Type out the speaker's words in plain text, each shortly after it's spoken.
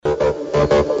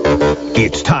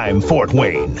It's time, Fort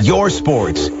Wayne. Your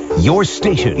sports, your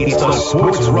station. It's the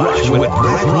Sports Rush with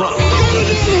Brett Rump.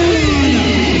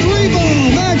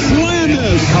 Max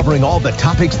Landis. Covering all the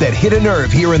topics that hit a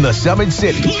nerve here in the Summit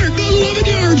City. Clark,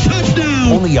 11-yard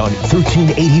touchdown. Only on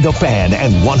 1380 The Fan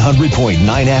and 100.9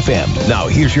 FM. Now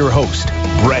here's your host,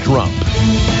 Brett Rump.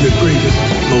 The greatest,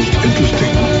 most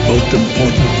interesting, most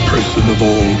important person of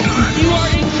all time. You are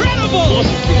incredible!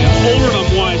 Older than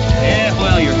I'm wise. Yeah,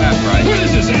 well, you're half right. What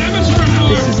is this, amateur hour?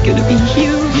 This is going to be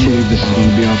huge. I believe this is going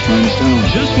to be our finest hour.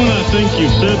 Just when I think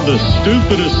you've said the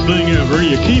stupidest thing ever,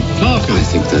 you keep talking. I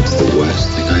think that's the worst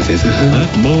thing I've ever heard.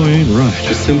 That boy ain't right.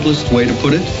 The simplest way to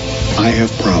put it, I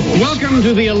have problems. Welcome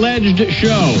to the alleged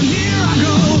show. Here I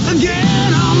go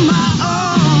again on my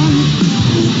own.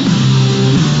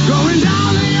 Going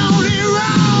down the only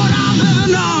road I've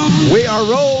ever known. We are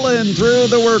rolling through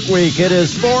the work week. It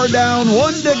is 4 down,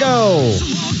 1 to go.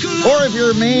 Or if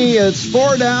you're me, it's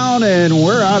 4 down and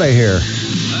we're out of here.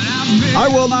 I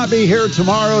will not be here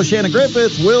tomorrow. Shannon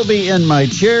Griffith will be in my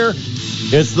chair.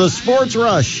 It's the Sports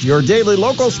Rush, your daily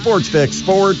local sports fix,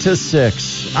 4 to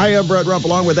 6. I am Brett Rump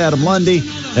along with Adam Lundy,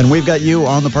 and we've got you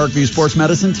on the Parkview Sports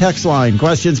Medicine text line.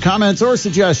 Questions, comments, or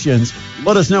suggestions,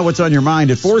 let us know what's on your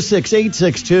mind at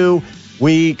 46862.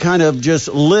 We kind of just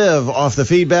live off the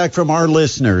feedback from our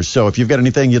listeners. So if you've got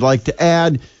anything you'd like to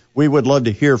add, we would love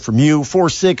to hear from you.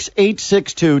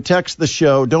 46862. Text the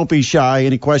show. Don't be shy.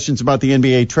 Any questions about the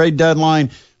NBA trade deadline?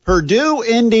 Purdue,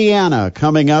 Indiana,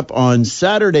 coming up on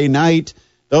Saturday night.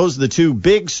 Those are the two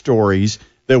big stories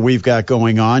that we've got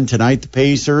going on tonight. The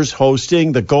Pacers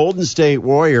hosting the Golden State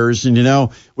Warriors. And, you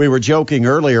know, we were joking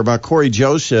earlier about Corey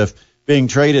Joseph being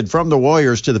traded from the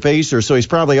Warriors to the Pacers. So he's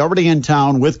probably already in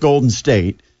town with Golden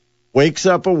State. Wakes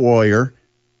up a Warrior.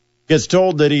 Gets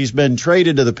told that he's been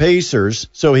traded to the Pacers,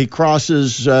 so he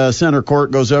crosses center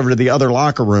court, goes over to the other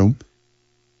locker room,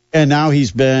 and now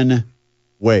he's been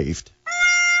waived.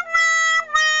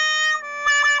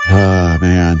 Ah,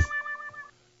 man.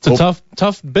 It's a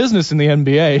tough business in the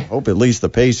NBA. Hope at least the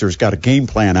Pacers got a game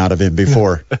plan out of him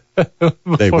before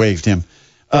they waived him.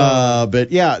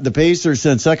 But, yeah, the Pacers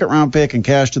send second-round pick and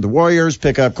cash to the Warriors,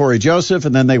 pick up Corey Joseph,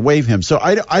 and then they waive him. So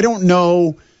I don't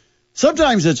know.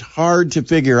 Sometimes it's hard to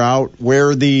figure out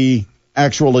where the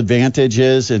actual advantage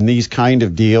is in these kind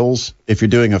of deals. If you're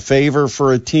doing a favor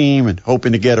for a team and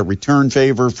hoping to get a return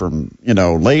favor from,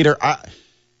 later,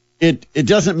 it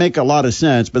doesn't make a lot of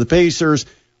sense. But the Pacers,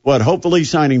 hopefully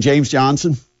signing James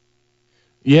Johnson?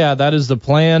 Yeah, that is the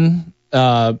plan.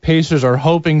 Pacers are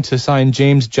hoping to sign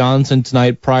James Johnson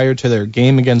tonight prior to their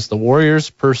game against the Warriors,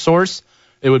 per source.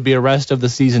 It would be a rest of the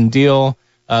season deal.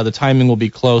 The timing will be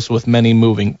close with many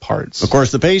moving parts. Of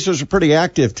course, the Pacers are pretty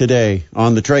active today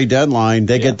on the trade deadline.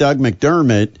 They get Doug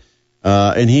McDermott,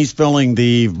 and he's filling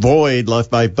the void left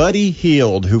by Buddy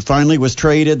Hield, who finally was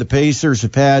traded. The Pacers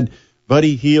have had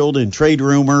Buddy Hield in trade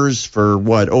rumors for,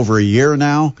 over a year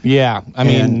now? Yeah, I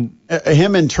mean...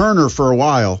 him and Turner for a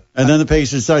while, and then the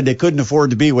Pacers decided they couldn't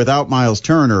afford to be without Miles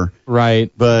Turner. Right.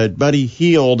 But Buddy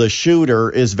Hield, a shooter,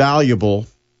 is valuable.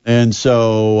 And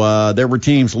so there were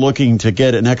teams looking to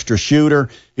get an extra shooter.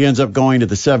 He ends up going to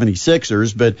the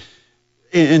 76ers. But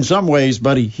in some ways,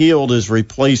 Buddy Hield is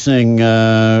replacing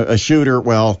a shooter.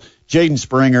 Well, Jaden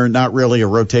Springer, not really a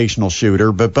rotational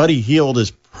shooter, but Buddy Hield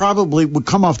is probably would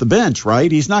come off the bench,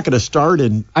 right? He's not going to start.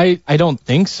 I don't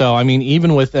think so. I mean,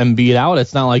 even with Embiid out,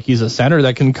 it's not like he's a center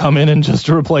that can come in and just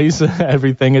replace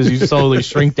everything as you slowly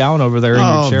shrink down over there in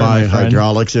your chair. My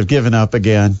hydraulics have given up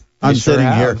again. I'm sitting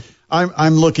here.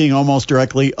 I'm looking almost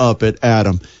directly up at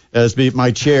Adam as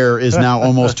my chair is now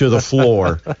almost to the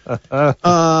floor.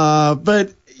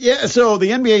 But, yeah, so the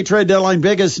NBA trade deadline,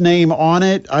 biggest name on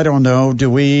it, I don't know. Do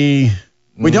we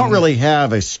don't really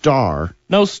have a star.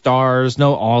 No stars,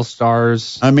 no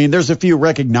all-stars. I mean, there's a few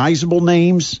recognizable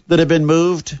names that have been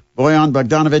moved. Bojan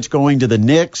Bogdanović going to the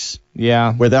Knicks.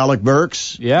 Yeah. With Alec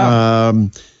Burks. Yeah.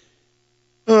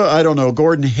 I don't know.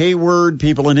 Gordon Hayward,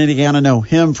 people in Indiana know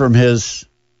him from his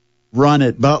run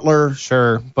at Butler.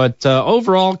 Sure, but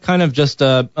overall, kind of just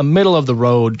a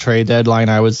middle-of-the-road trade deadline,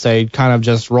 I would say. Kind of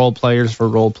just role players for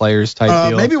role players type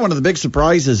deal. Maybe one of the big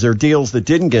surprises are deals that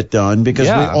didn't get done because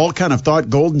we all kind of thought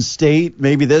Golden State,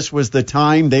 maybe this was the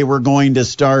time they were going to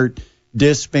start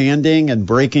disbanding and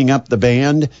breaking up the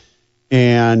band,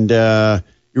 and you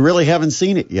really haven't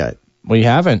seen it yet. We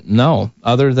haven't, no,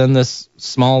 other than this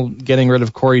small getting rid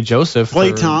of Corey Joseph.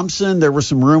 Klay Thompson, there were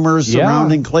some rumors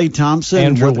surrounding Klay Thompson.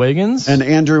 Andrew Wiggins. And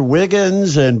Andrew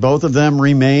Wiggins, and both of them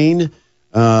remain.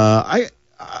 What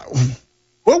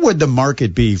would the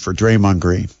market be for Draymond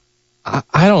Green?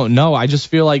 I don't know. I just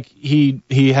feel like he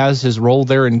has his role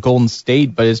there in Golden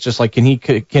State, but it's just like, can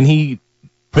he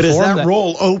But is that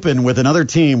role open with another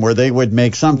team where they would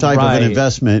make some type of an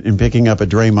investment in picking up a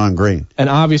Draymond Green? And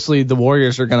obviously the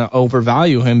Warriors are going to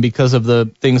overvalue him because of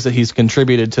the things that he's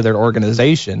contributed to their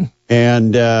organization.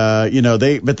 And,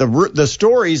 the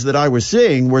stories that I was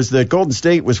seeing was that Golden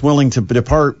State was willing to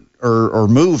depart or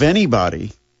move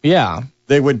anybody. Yeah.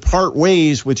 They would part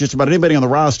ways with just about anybody on the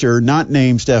roster, not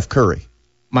named Steph Curry.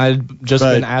 Might have just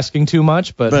been asking too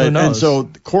much, but who knows? And so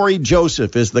Corey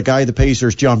Joseph is the guy the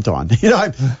Pacers jumped on.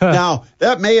 Now,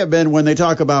 that may have been when they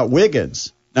talk about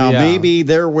Wiggins. Now, maybe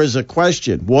there was a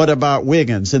question, what about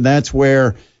Wiggins? And that's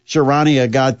where Sharania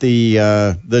got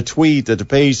the tweet that the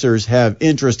Pacers have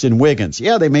interest in Wiggins.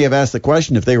 Yeah, they may have asked the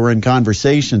question if they were in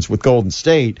conversations with Golden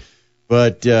State,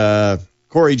 but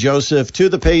Corey Joseph to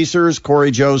the Pacers,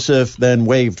 Corey Joseph then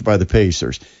waived by the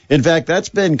Pacers. In fact, that's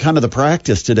been kind of the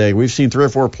practice today. We've seen 3 or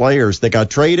 4 players that got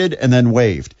traded and then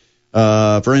waived.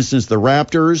 For instance, the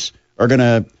Raptors are going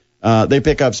to they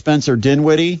pick up Spencer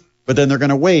Dinwiddie, but then they're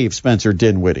going to waive Spencer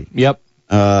Dinwiddie. Yep.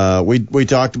 We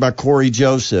talked about Corey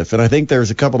Joseph, and I think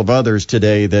there's a couple of others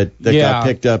today that got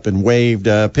picked up and waived.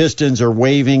 Pistons are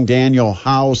waiving Daniel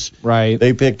House. Right.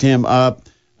 They picked him up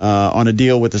on a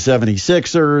deal with the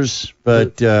 76ers,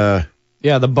 but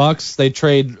the Bucks, they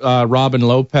trade Robin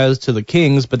Lopez to the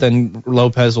Kings, but then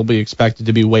Lopez will be expected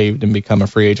to be waived and become a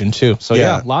free agent too. So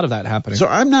a lot of that happening. So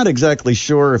I'm not exactly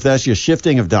sure if that's just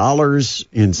shifting of dollars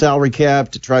in salary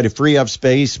cap to try to free up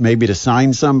space, maybe to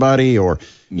sign somebody or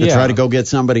to try to go get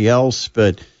somebody else,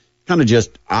 but kind of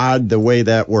just odd the way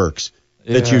that works.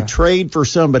 That you trade for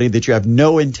somebody that you have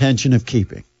no intention of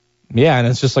keeping. Yeah, and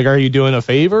it's just like, are you doing a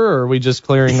favor, or are we just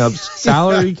clearing up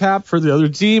salary cap for the other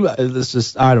team? It's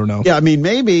just, I don't know. Yeah, I mean,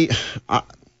 maybe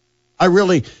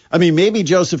maybe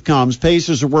Joseph comes,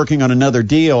 Pacers are working on another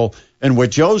deal, and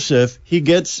with Joseph, he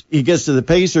gets to the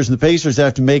Pacers, and the Pacers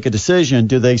have to make a decision.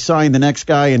 Do they sign the next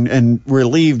guy and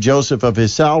relieve Joseph of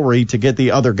his salary to get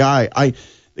the other guy?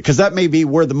 Because that may be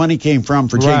where the money came from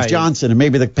for James Johnson, and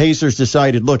maybe the Pacers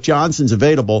decided, look, Johnson's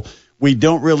available. We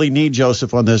don't really need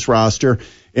Joseph on this roster,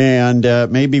 and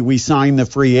maybe we sign the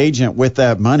free agent with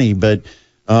that money. But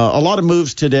a lot of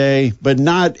moves today, but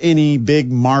not any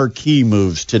big marquee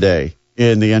moves today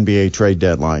in the NBA trade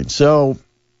deadline. So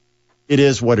it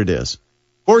is what it is.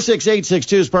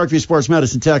 46862 is Parkview Sports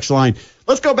Medicine text line.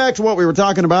 Let's go back to what we were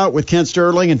talking about with Kent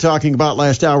Sterling and talking about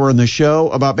last hour in the show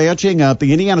about matching up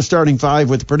the Indiana starting 5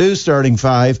 with the Purdue starting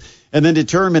 5 and then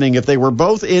determining if they were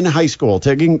both in high school,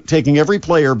 taking every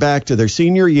player back to their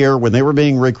senior year when they were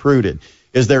being recruited.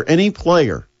 Is there any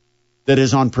player that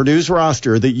is on Purdue's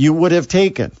roster that you would have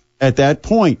taken at that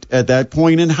point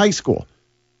in high school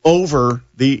over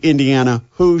the Indiana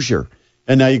Hoosier?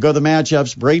 And now you go to the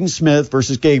matchups, Braden Smith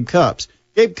versus Gabe Cupps.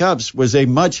 Gabe Cupps was a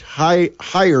much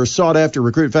higher sought-after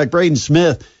recruit. In fact, Braden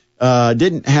Smith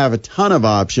didn't have a ton of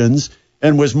options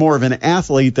and was more of an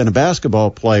athlete than a basketball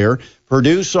player.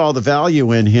 Purdue saw the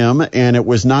value in him, and it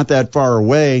was not that far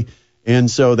away,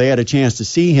 and so they had a chance to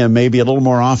see him maybe a little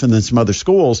more often than some other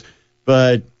schools.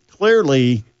 But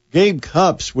clearly, Gabe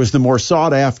Cupps was the more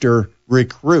sought-after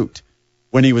recruit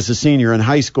when he was a senior in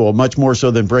high school, much more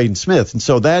so than Braden Smith. And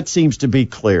so that seems to be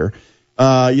clear.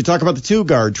 You talk about the 2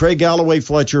 guard, Trey Galloway,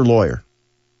 Fletcher, Lawyer.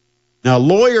 Now,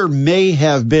 Lawyer may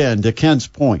have been, to Kent's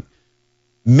point,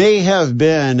 may have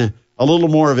been a little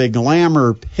more of a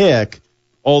glamour pick,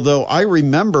 although I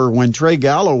remember when Trey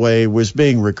Galloway was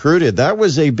being recruited, that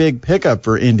was a big pickup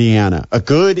for Indiana. A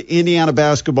good Indiana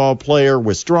basketball player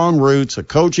with strong roots, a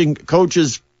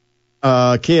coach's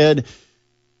kid,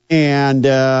 and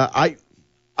I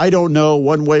don't know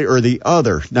one way or the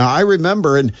other. Now, I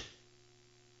remember, and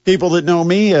people that know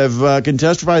me can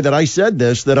testify that I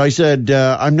said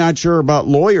I'm not sure about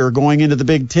Lawyer going into the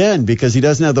Big Ten because he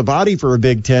doesn't have the body for a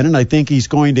Big Ten, and I think he's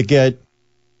going to get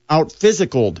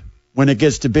out-physicaled when it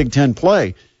gets to Big Ten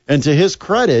play. And to his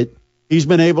credit, he's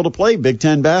been able to play Big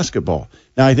Ten basketball.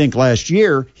 Now, I think last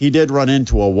year he did run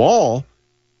into a wall,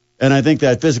 and I think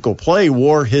that physical play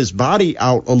wore his body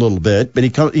out a little bit, but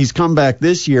he's come back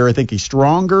this year. I think he's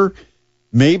stronger,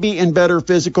 maybe in better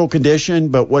physical condition,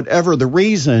 but whatever the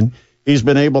reason, he's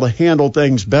been able to handle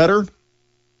things better,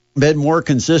 been more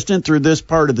consistent through this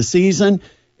part of the season.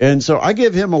 And so I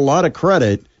give him a lot of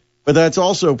credit, but that's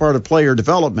also part of player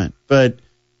development. But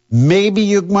maybe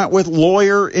you went with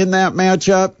Lawyer in that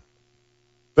matchup,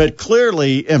 but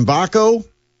clearly Mbako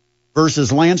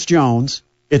versus Lance Jones,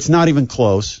 it's not even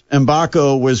close.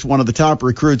 Mbako was one of the top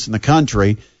recruits in the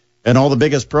country, and all the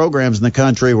biggest programs in the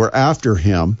country were after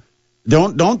him.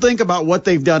 Don't think about what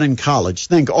they've done in college.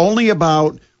 Think only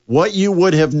about what you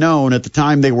would have known at the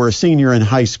time they were a senior in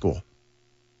high school.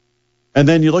 And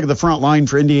then you look at the front line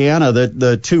for Indiana,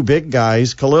 the 2 big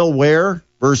guys, Khalil Ware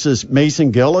versus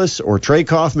Mason Gillis or Trey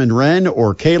Kaufman-Wren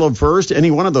or Caleb Furst,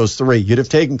 any one of those three, you'd have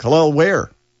taken Khalil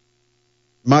Ware.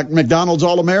 McDonald's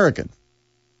All-American.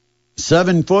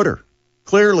 7-footer.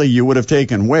 Clearly, you would have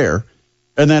taken Ware.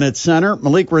 And then at center,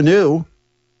 Malik Renew.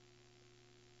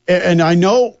 And I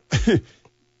know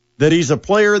that he's a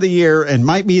player of the year and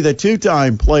might be the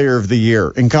two-time player of the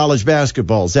year in college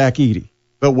basketball, Zach Edey.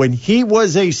 But when he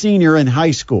was a senior in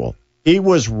high school, he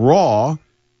was raw.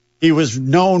 He was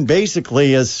known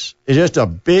basically as just a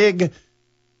big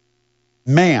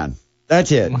man.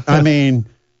 That's it. I mean,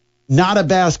 not a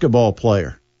basketball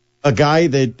player. A guy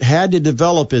that had to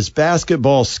develop his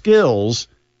basketball skills,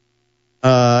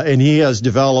 and he has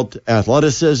developed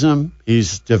athleticism.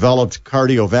 He's developed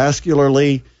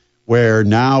cardiovascularly, where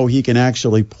now he can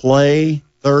actually play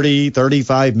 30,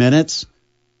 35 minutes.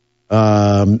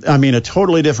 I mean, a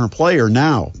totally different player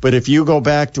now. But if you go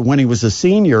back to when he was a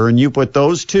senior and you put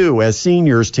those two as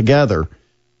seniors together,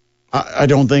 I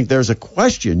don't think there's a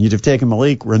question you'd have taken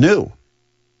Malik Renew.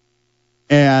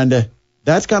 And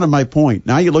that's kind of my point.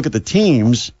 Now you look at the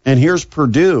teams, and here's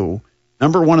Purdue,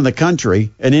 number one in the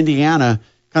country, and Indiana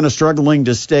kind of struggling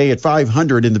to stay at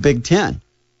 500 in the Big Ten.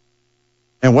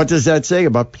 And what does that say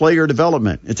about player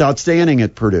development? It's outstanding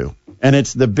at Purdue. And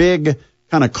it's the big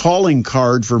kind of calling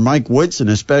card for Mike Woodson,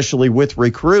 especially with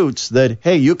recruits, that,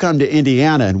 hey, you come to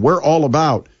Indiana, and we're all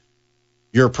about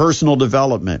your personal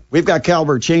development. We've got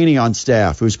Calvert Chaney on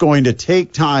staff who's going to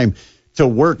take time to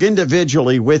work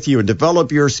individually with you and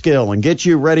develop your skill and get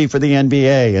you ready for the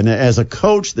NBA. And as a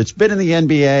coach that's been in the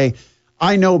NBA,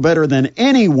 I know better than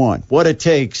anyone what it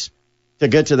takes to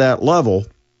get to that level.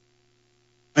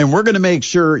 And we're going to make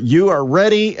sure you are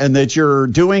ready and that you're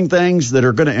doing things that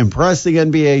are going to impress the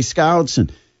NBA scouts. And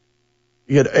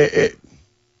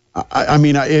I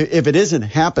mean, if it isn't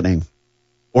happening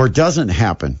or doesn't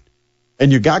happen,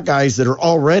 and you got guys that are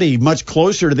already much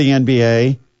closer to the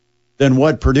NBA than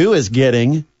what Purdue is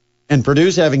getting, and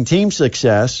Purdue's having team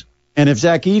success, and if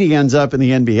Zach Edey ends up in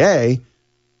the NBA,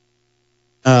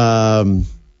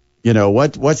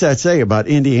 what's that say about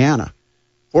Indiana?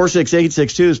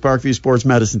 46862 is Parkview Sports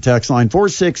Medicine text line,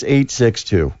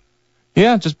 46862.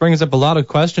 Yeah, it just brings up a lot of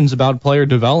questions about player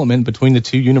development between the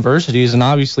two universities, and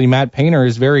obviously Matt Painter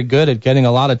is very good at getting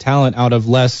a lot of talent out of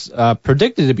less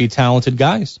predicted to be talented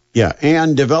guys. Yeah,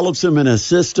 and develops them in a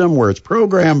system where it's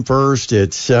program first,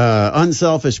 it's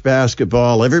unselfish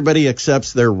basketball, everybody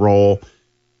accepts their role.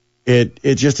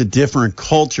 It's just a different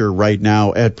culture right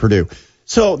now at Purdue.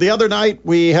 So the other night,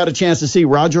 we had a chance to see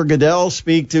Roger Goodell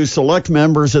speak to select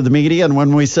members of the media. And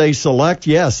when we say select,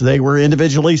 yes, they were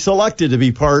individually selected to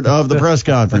be part of the press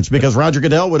conference, because Roger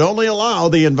Goodell would only allow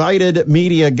the invited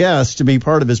media guests to be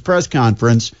part of his press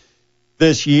conference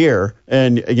this year.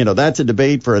 And, that's a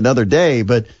debate for another day.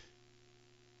 But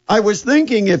I was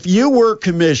thinking, if you were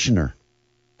commissioner,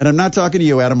 and I'm not talking to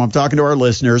you, Adam, I'm talking to our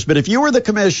listeners, but if you were the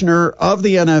commissioner of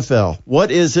the NFL,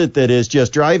 what is it that is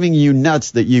just driving you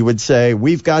nuts that you would say,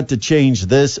 we've got to change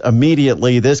this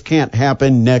immediately, this can't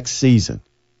happen next season?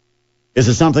 Is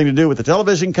it something to do with the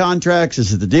television contracts?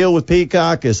 Is it the deal with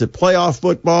Peacock? Is it playoff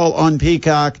football on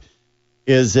Peacock?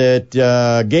 Is it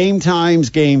game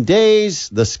times, game days,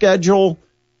 the schedule?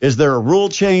 Is there a rule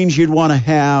change you'd want to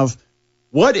have?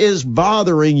 What is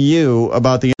bothering you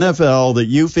about the NFL that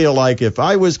you feel like, if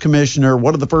I was commissioner,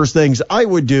 one of the first things I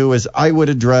would do is I would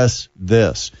address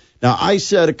this? Now, I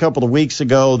said a couple of weeks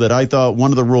ago that I thought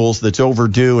one of the rules that's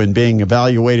overdue and being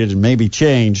evaluated and maybe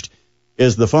changed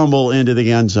is the fumble into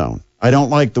the end zone. I don't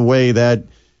like the way that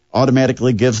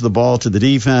automatically gives the ball to the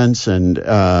defense, and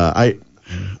I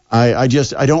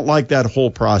don't like that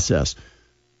whole process.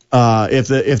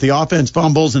 If the offense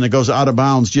fumbles and it goes out of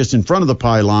bounds just in front of the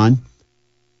pylon,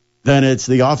 then it's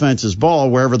the offense's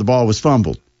ball wherever the ball was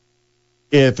fumbled.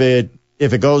 If it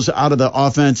goes out of the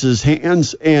offense's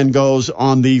hands and goes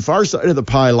on the far side of the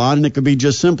pylon, and it could be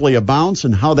just simply a bounce,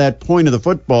 and how that point of the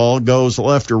football goes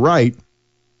left or right,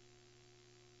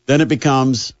 then it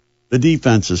becomes the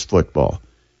defense's football.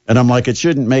 And I'm like, it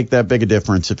shouldn't make that big a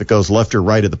difference if it goes left or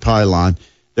right of the pylon.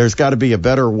 There's got to be a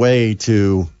better way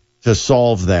to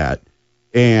solve that.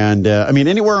 And,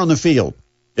 anywhere on the field,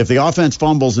 if the offense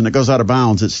fumbles and it goes out of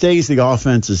bounds, it stays the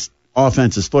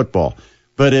offense's football.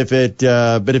 But if it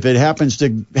happens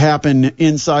to happen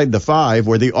inside the 5,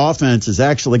 where the offense has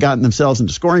actually gotten themselves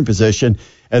into scoring position,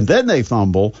 and then they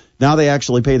fumble, now they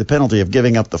actually pay the penalty of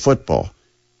giving up the football.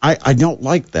 I don't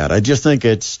like that. I just think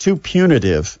it's too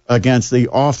punitive against the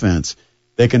offense.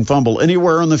 They can fumble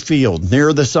anywhere on the field,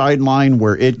 near the sideline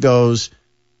where it goes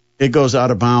out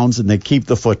of bounds, and they keep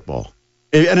the football.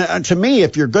 And to me,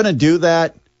 if you're going to do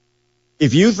that,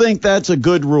 if you think that's a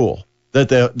good rule, that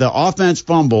the offense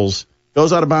fumbles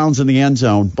goes out of bounds in the end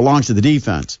zone, belongs to the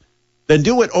defense, then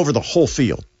do it over the whole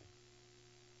field.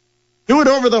 Do it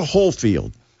over the whole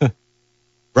field.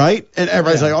 Right? And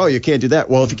everybody's like, oh, you can't do that.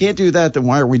 Well, if you can't do that, then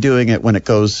why are we doing it when it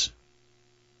goes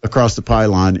across the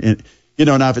pylon? And,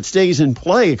 now if it stays in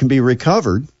play, it can be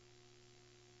recovered.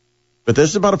 But this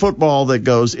is about a football that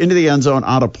goes into the end zone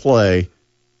out of play.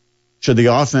 Should the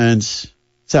offense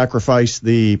sacrifice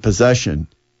the possession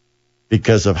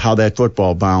because of how that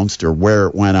football bounced or where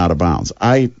it went out of bounds?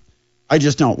 I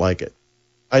just don't like it.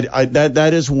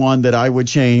 That is one that I would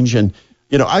change. And,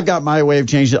 I've got my way of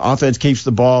changing it. Offense keeps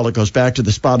the ball. It goes back to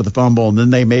the spot of the fumble, and then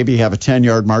they maybe have a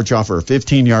 10-yard march off or a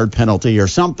 15-yard penalty or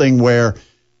something where,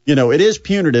 it is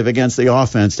punitive against the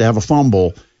offense to have a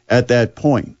fumble at that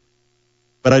point.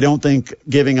 But I don't think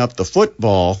giving up the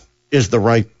football is the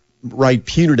right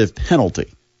punitive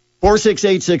penalty.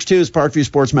 46862 is Parkview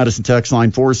Sports Medicine text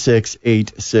line,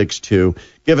 46862.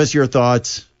 Give us your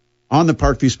thoughts on the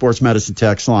Parkview Sports Medicine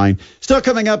text line. Still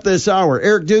coming up this hour,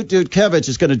 Eric Dutkiewicz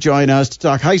is going to join us to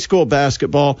talk high school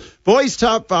basketball, boys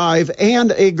top 5,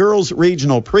 and a girls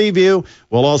regional preview.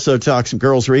 We'll also talk some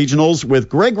girls regionals with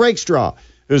Greg Rakestraw,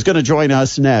 who's going to join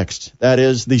us next. That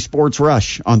is the Sports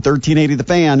Rush on 1380 The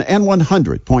Fan and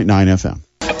 100.9 FM.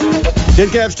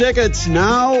 TinCaps tickets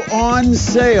now on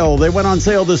sale. They went on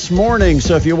sale this morning,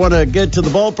 so if you want to get to the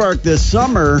ballpark this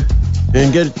summer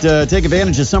and take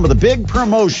advantage of some of the big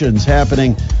promotions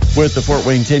happening with the Fort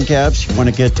Wayne TinCaps, you want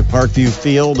to get to Parkview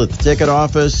Field at the ticket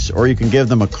office, or you can give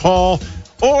them a call,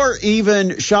 or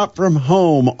even shop from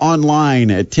home online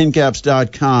at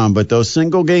tincaps.com. But those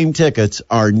single-game tickets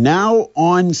are now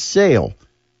on sale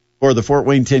for the Fort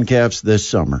Wayne TinCaps this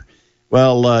summer.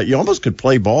 Well, you almost could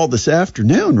play ball this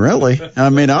afternoon, really. I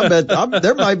mean, I bet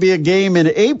there might be a game in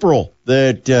April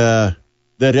that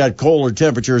had colder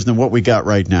temperatures than what we got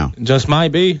right now. Just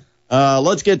might be.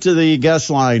 Let's get to the guest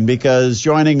line, because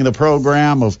joining the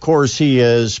program, of course, he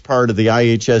is part of the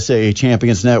IHSA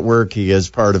Champions Network. He is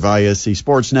part of ISC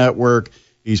Sports Network.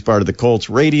 He's part of the Colts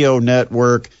Radio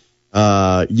Network.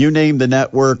 You name the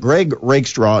network. Greg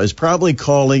Rakestraw is probably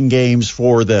calling games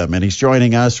for them, and he's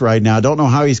joining us right now. Don't know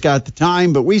how he's got the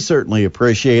time, but we certainly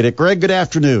appreciate it. Greg, good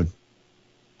afternoon.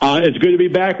 It's good to be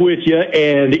back with you,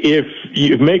 and if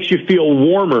it makes you feel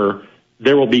warmer,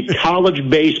 there will be college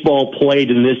baseball played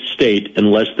in this state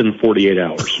in less than 48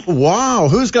 hours. Wow.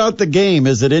 Who's got the game?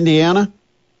 Is it Indiana?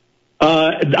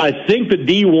 I think the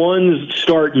D1s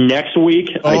start next week,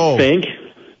 I think.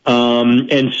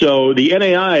 And so the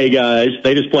NAIA guys,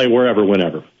 they just play wherever,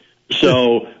 whenever.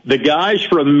 So the guys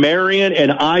from Marion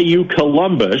and IU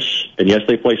Columbus, and yes,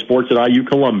 they play sports at IU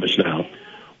Columbus now,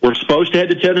 we're supposed to head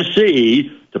to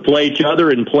Tennessee to play each other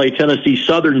and play Tennessee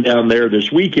Southern down there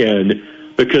this weekend.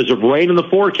 Because of rain in the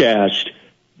forecast,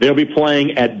 they'll be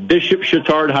playing at Bishop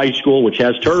Chittard High School, which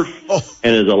has turf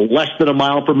and is less than a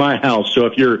mile from my house. So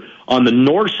if you're on the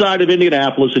north side of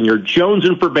Indianapolis and you're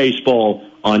jonesing for baseball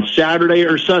on Saturday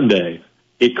or Sunday,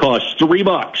 it costs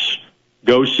 $3.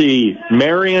 Go see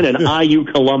Marion and IU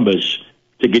Columbus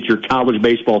to get your college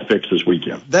baseball fix this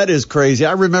weekend. That is crazy.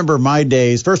 I remember my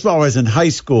days. First of all, I was in high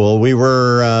school. We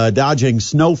were dodging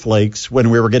snowflakes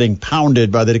when we were getting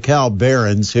pounded by the DeKalb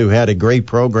Barons, who had a great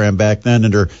program back then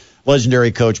under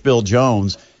legendary coach Bill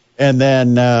Jones. And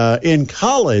then in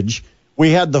college, we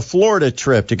had the Florida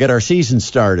trip to get our season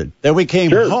started. Then we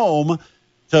came home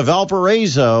to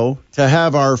Valparaiso to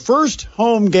have our first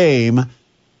home game,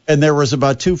 and there was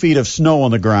about 2 feet of snow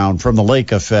on the ground from the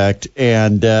lake effect.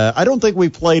 And I don't think we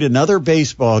played another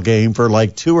baseball game for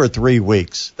like 2 or 3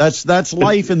 weeks. That's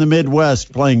life in the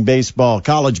Midwest, playing baseball,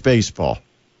 college baseball.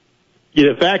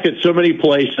 Yeah, the fact that so many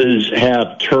places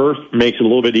have turf makes it a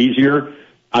little bit easier.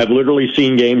 I've literally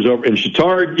seen games over in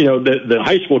Chittard. The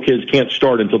high school kids can't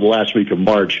start until the last week of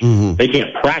March. Mm-hmm. They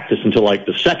can't practice until like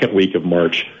the second week of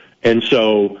March. And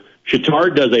so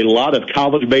Chittard does a lot of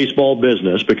college baseball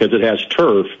business because it has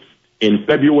turf in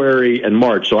February and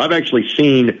March. So I've actually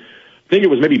seen, I think it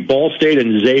was maybe Ball State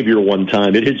and Xavier one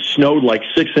time. It had snowed like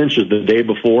 6 inches the day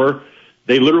before.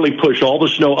 They literally push all the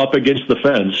snow up against the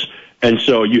fence. And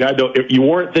so you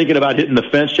weren't thinking about hitting the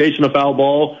fence chasing a foul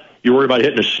ball. You were worried about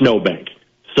hitting a snowbank.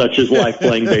 Such is life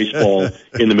playing baseball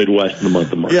in the Midwest in the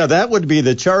month of March. Yeah, that would be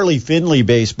the Charlie Finley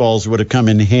baseballs would have come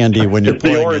in handy when you're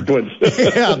playing. The orange ones.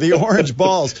 Yeah, the orange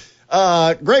balls.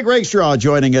 Greg Rakestraw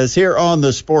joining us here on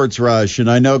the Sports Rush.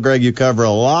 And I know, Greg, you cover a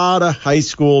lot of high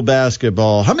school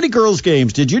basketball. How many girls'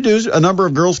 games? Did you do a number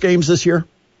of girls' games this year?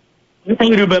 We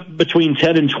probably do about between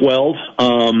 10 and 12.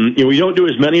 We don't do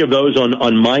as many of those on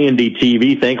MyND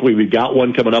TV. Thankfully, we've got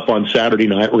one coming up on Saturday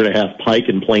night. We're going to have Pike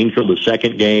and Plainfield, the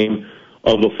second game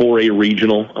of the 4A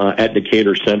regional at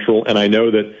Decatur Central. And I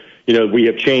know that we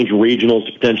have changed regionals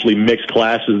to potentially mixed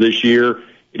classes this year.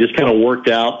 It just kind of worked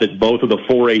out that both of the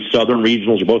 4A Southern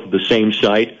regionals are both at the same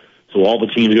site. So all the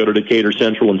teams go to Decatur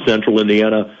Central and Central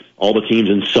Indiana. All the teams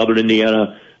in Southern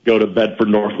Indiana go to Bedford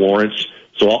North Lawrence.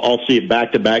 So I'll see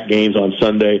back-to-back games on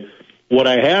Sunday. What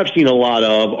I have seen a lot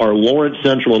of are Lawrence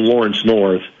Central and Lawrence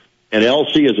North, and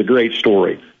LC is a great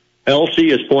story.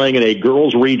 LC is playing in a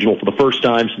girls' regional for the first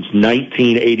time since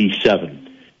 1987.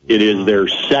 It is their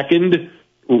second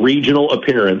regional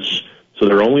appearance, so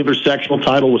their sectional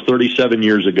title was 37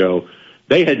 years ago.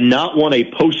 They had not won a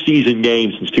postseason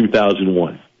game since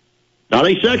 2001. Not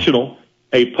a sectional,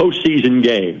 a postseason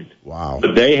game. Wow.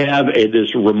 But they have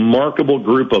this remarkable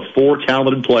group of 4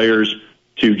 talented players,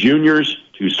 2 juniors,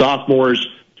 2 sophomores.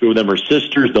 2 of them are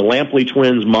sisters. The Lampley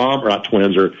twins, mom, or not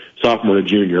twins, or sophomore and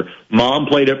junior. Mom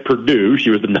played at Purdue. She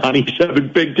was the 97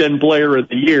 Big Ten Player of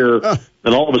the Year.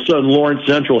 And all of a sudden, Lawrence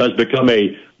Central has become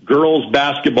a girls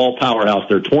basketball powerhouse.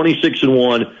 They're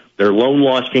 26-1. Their lone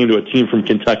loss came to a team from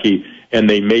Kentucky, and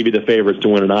they may be the favorites to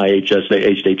win an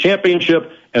IHSAA state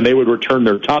championship, and they would return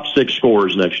their top 6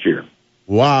 scorers next year.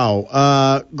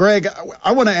 Wow. Greg,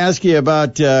 I want to ask you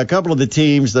about a couple of the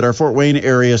teams that our Fort Wayne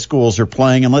area schools are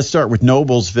playing, and let's start with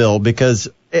Noblesville, because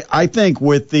I think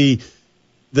with the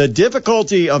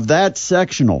difficulty of that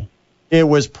sectional, it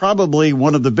was probably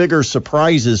one of the bigger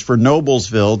surprises for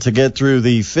Noblesville to get through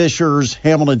the Fishers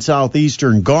Hamilton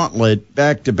Southeastern gauntlet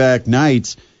back-to-back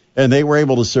nights, and they were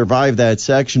able to survive that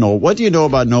sectional. What do you know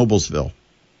about Noblesville?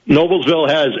 Noblesville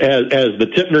has the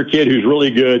Tipner kid who's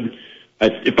really good.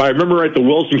 If I remember right, the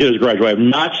Wilson kid is graduated. I have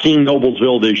not seen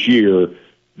Noblesville this year.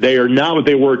 They are not what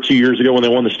they were 2 years ago when they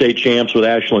won the state champs with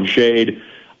Ashland Shade.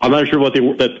 I'm not sure what they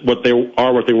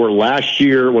were last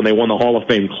year when they won the Hall of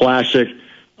Fame Classic.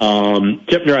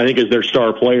 Tipner, I think, is their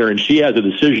star player, and she has a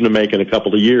decision to make in a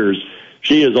couple of years.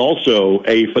 She is also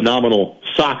a phenomenal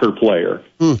soccer player.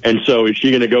 And so is she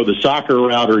going to go the soccer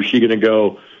route, or is she going to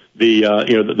go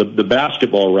the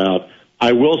basketball route?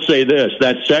 I will say this,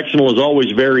 that sectional is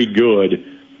always very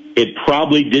good. It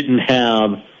probably didn't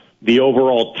have the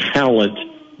overall talent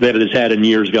that it has had in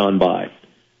years gone by.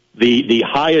 The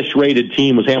highest rated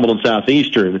team was Hamilton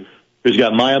Southeastern, who's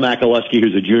got Maya McAlesky,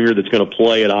 who's a junior that's going to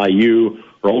play at IU.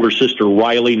 Her older sister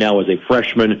Riley now is a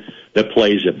freshman that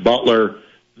plays at Butler.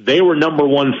 They were number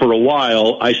 1 for a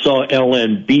while. I saw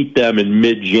LN beat them in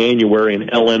mid-January,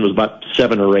 and LN was about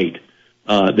 7 or 8.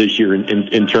 This year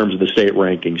in terms of the state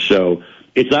rankings. So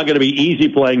it's not going to be easy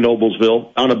playing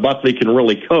Noblesville. Anna Buckley can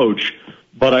really coach,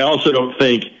 but I also don't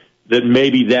think that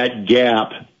maybe that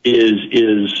gap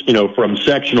is from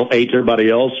sectional 8 to everybody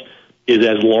else is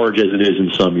as large as it is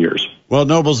in some years. Well,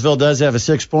 Noblesville does have a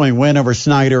 6-point win over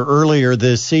Snyder earlier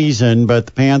this season, but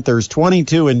the Panthers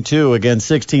 22-2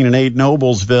 against 16-8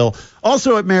 Noblesville.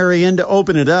 Also at Marion to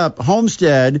open it up,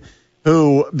 Homestead,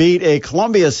 who beat a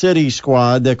Columbia City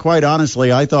squad that, quite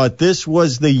honestly, I thought this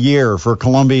was the year for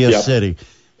Columbia City.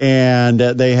 And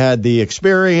they had the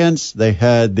experience. They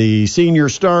had the senior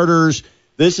starters.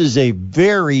 This is a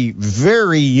very,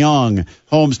 very young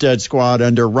Homestead squad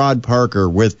under Rod Parker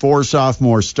with 4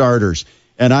 sophomore starters.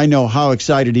 And I know how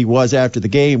excited he was after the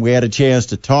game. We had a chance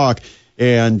to talk.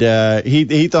 And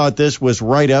he thought this was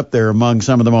right up there among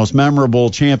some of the most memorable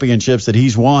championships that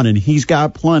he's won, and he's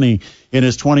got plenty in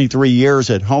his 23 years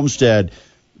at Homestead.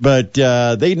 But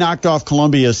they knocked off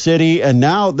Columbia City, and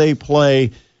now they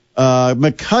play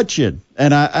McCutcheon.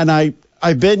 And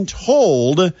I've been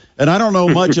told, and I don't know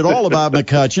much at all about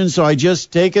McCutcheon, so I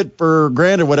just take it for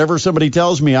granted. Whatever somebody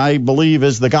tells me, I believe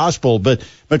is the gospel. But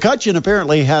McCutcheon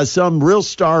apparently has some real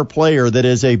star player that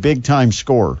is a big-time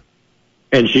scorer.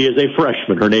 And she is a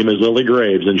freshman. Her name is Lily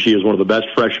Graves, and she is one of the best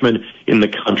freshmen in the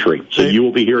country. So you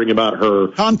will be hearing about her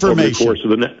over the course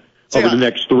of the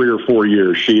next 3 or 4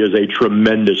 years. She is a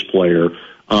tremendous player.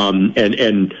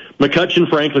 And McCutcheon,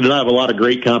 frankly, did not have a lot of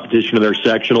great competition in their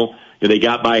sectional. They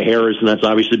got by Harris, and that's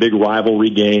obviously a big rivalry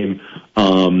game.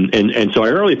 And so I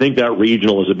really think that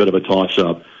regional is a bit of a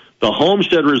toss-up. The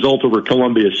Homestead result over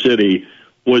Columbia City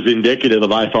was indicative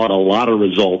of, I thought, a lot of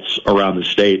results around the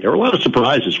state. There were a lot of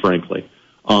surprises, frankly,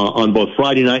 on both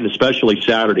Friday night and especially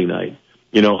Saturday night.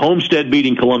 Homestead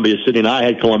beating Columbia City, and I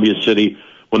had Columbia City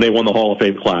when they won the Hall of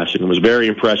Fame Classic and was very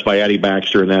impressed by Addie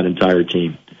Baxter and that entire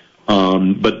team.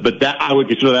 But that I would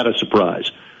consider that a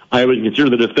surprise. I would consider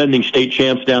the defending state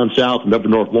champs down south in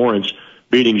Bedford North Lawrence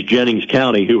beating Jennings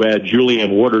County, who had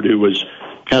Julianne Woodard, who was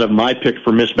kind of my pick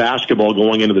for Miss Basketball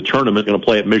going into the tournament, going to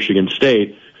play at Michigan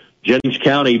State. Jennings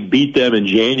County beat them in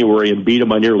January and beat them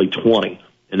by nearly 20.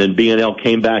 And then B&L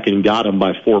came back and got them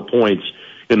by 4 points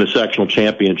in the sectional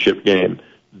championship game.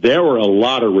 There were a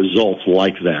lot of results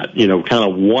like that. Kind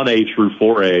of 1A through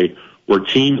 4A where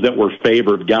teams that were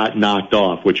favored got knocked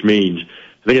off, which means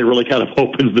I think it really kind of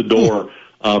opens the door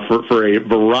for a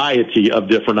variety of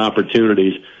different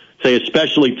opportunities, say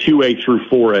especially 2A through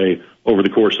 4A over the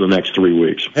course of the next 3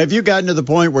 weeks. Have you gotten to the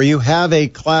point where you have a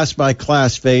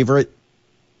class-by-class favorite?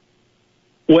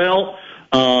 Well,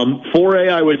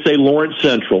 4A, I would say Lawrence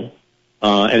Central.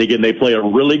 And again, they play a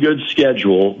really good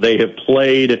schedule. They have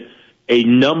played a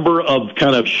number of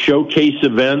kind of showcase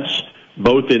events,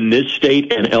 both in this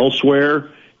state and elsewhere.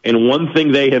 And one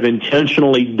thing they have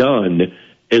intentionally done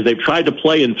is they've tried to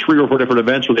play in 3 or 4 different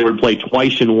events where they would play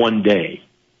twice in one day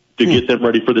to get them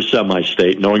ready for the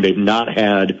semi-state, knowing they've not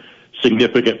had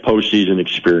significant postseason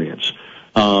experience.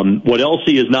 What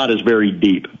LC is not is very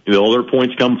deep. All their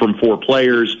points come from 4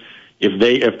 players.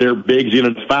 If their bigs get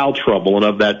into foul trouble, and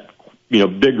of that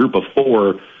big group of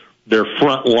 4, their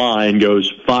front line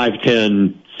goes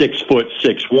 5'10", 6 foot,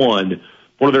 6'1".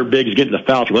 One of their bigs get into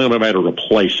foul trouble, they don't know how to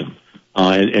replace them.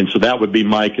 And so that would be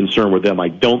my concern with them. I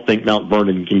don't think Mount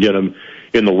Vernon can get them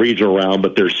in the regional round,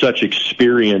 but there's such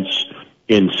experience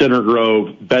in Center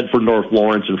Grove, Bedford, North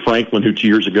Lawrence, and Franklin, who 2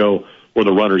 years ago were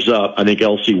the runners-up. I think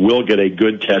LC will get a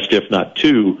good test, if not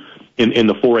 2, in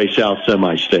the 4A South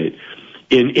semi-state.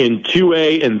 In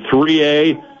 2A and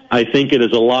 3A, I think it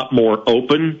is a lot more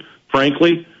open,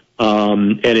 frankly.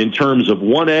 And in terms of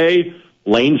 1A,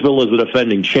 Lanesville is the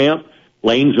defending champ.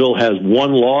 Lanesville has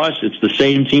 1 loss. It's the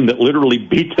same team that literally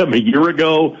beat them a year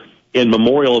ago in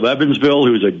Memorial of Evansville,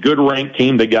 who's a good ranked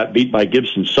team that got beat by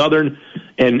Gibson Southern.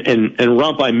 And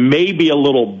Rump, I may be a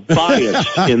little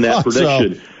biased in that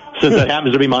prediction, since that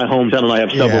happens to be my hometown and I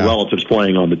have several relatives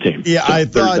playing on the team. Yeah,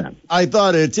 so I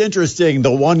thought it's interesting,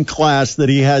 the one class that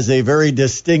he has a very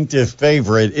distinctive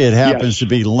favorite, it happens to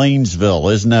be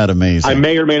Lanesville. Isn't that amazing? I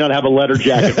may or may not have a letter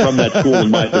jacket from that school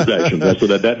in my possession, so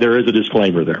that there is a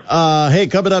disclaimer there. Hey,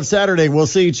 coming up Saturday, we'll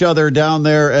see each other down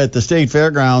there at the State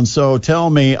Fairgrounds. So tell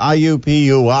me,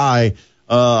 IUPUI,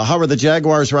 how are the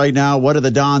Jaguars right now? What do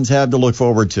the Dons have to look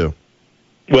forward to?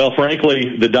 Well,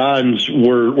 frankly, the Dons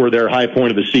were their high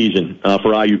point of the season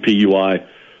for IUPUI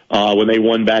when they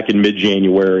won back in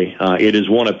mid-January. It is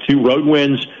one of 2 road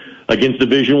wins against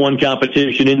Division I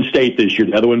competition in state this year,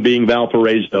 the other one being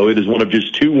Valparaiso. It is one of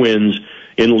just 2 wins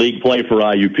in league play for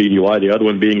IUPUI, the other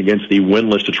one being against the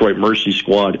winless Detroit Mercy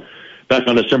squad back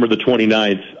on December the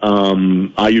 29th.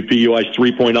 IUPUI's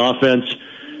 3-point offense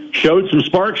showed some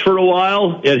sparks for a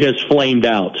while. It has flamed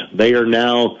out. They are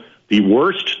now the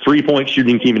worst 3-point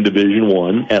shooting team in Division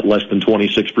I at less than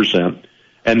 26%,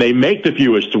 and they make the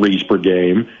fewest threes per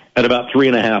game at about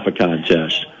 3.5 a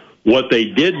contest. What they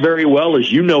did very well,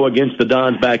 as you know, against the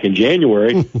Dons back in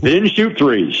January, they didn't shoot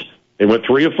threes. They went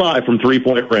 3 of 5 from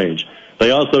 3-point range.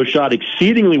 They also shot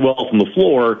exceedingly well from the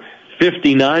floor,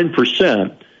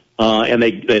 59%, and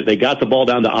they got the ball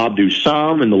down to Abdu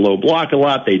Sam in the low block a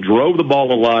lot. They drove the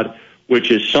ball a lot,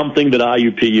 which is something that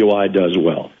IUPUI does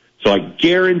well. So I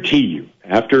guarantee you,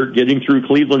 after getting through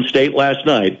Cleveland State last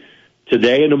night,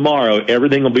 today and tomorrow,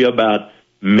 everything will be about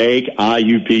make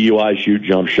IUPUI shoot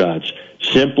jump shots.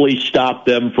 Simply stop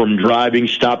them from driving,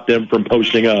 stop them from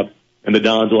posting up, and the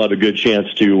Dons will have a good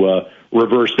chance to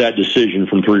reverse that decision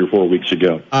from 3 or 4 weeks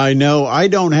ago. I know I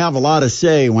don't have a lot of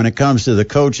say when it comes to the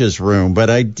coach's room, but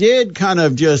I did kind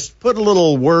of just put a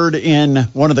little word in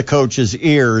one of the coach's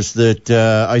ears that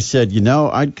I said,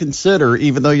 I'd consider,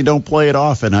 even though you don't play it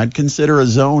often, I'd consider a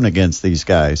zone against these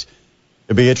guys.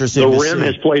 It'd be interesting to see. The Rim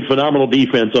has played phenomenal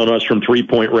defense on us from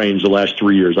 3-point range the last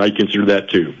 3 years. I'd consider that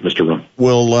too, Mr. Rim.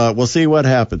 We'll see what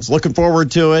happens. Looking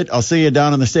forward to it. I'll see you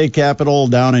down in the state capitol,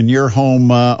 down in your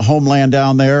homeland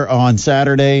down there on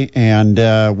Saturday, and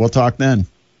we'll talk then.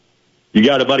 You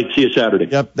got it, buddy. See you Saturday.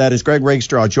 Yep, that is Greg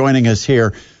Rakestraw joining us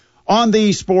here on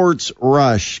the Sports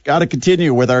Rush. Got to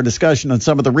continue with our discussion on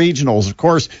some of the regionals. Of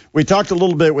course, we talked a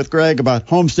little bit with Greg about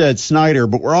Homestead Snyder,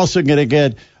 but we're also going to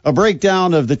get a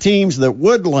breakdown of the teams that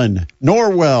Woodland,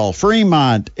 Norwell,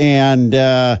 Fremont, and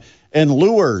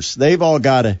Lures, they've all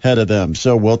got ahead of them.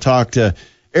 So we'll talk to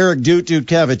Eric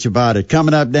Dutkiewicz about it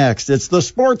coming up next. It's the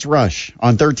Sports Rush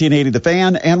on 1380 The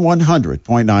Fan and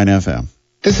 100.9 FM.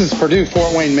 This is Purdue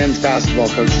Fort Wayne men's basketball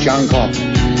coach John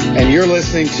Kaufman, and you're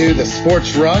listening to the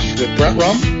Sports Rush with Brett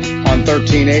Rump on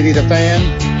 1380 The Fan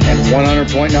and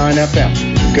 100.9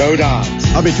 FM. Go Dons.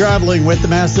 I'll be traveling with the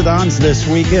Mastodons this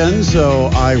weekend,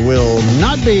 so I will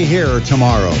not be here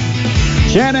tomorrow.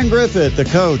 Shannon Griffith, the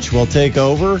coach, will take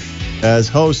over as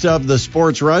host of the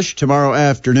Sports Rush tomorrow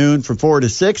afternoon from 4 to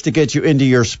 6 to get you into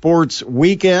your sports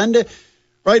weekend.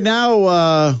 Right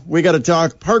now, we got to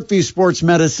talk Parkview Sports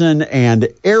Medicine and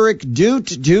Eric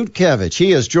Dutkiewicz.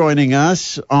 He is joining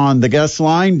us on the guest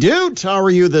line. Dute, how are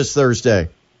you this Thursday?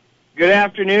 Good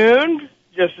afternoon.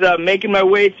 just making my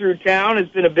way through town.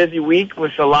 It's been a busy week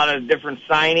with a lot of different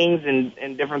signings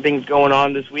and different things going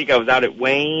on this week. I was out at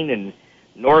Wayne and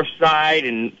Northside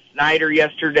and Snyder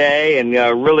yesterday, and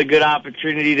a really good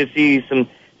opportunity to see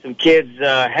some kids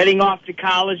heading off to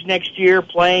college next year,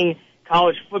 playing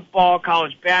college football,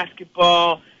 college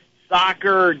basketball,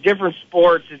 soccer, different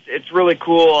sports. It's really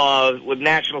cool with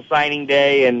National Signing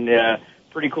Day, and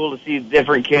pretty cool to see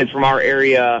different kids from our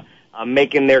area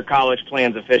making their college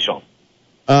plans official.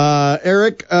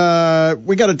 Eric,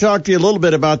 we got to talk to you a little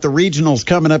bit about the regionals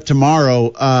coming up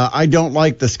tomorrow. I don't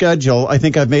like the schedule. I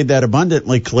think I've made that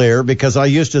abundantly clear because I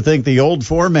used to think the old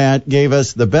format gave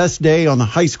us the best day on the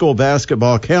high school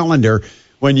basketball calendar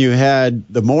when you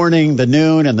had the morning, the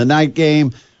noon, and the night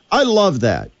game. I love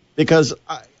that because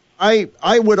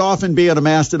I would often be at a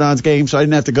Mastodons game, so I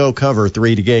didn't have to go cover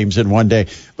 3 games in one day.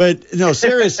 But, no,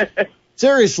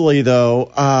 seriously,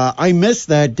 though, I miss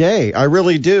that day. I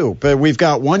really do. But we've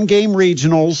got 1-game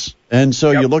regionals, and so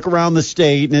you look around the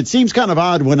state, and it seems kind of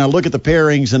odd when I look at the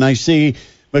pairings and I see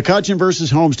McCutcheon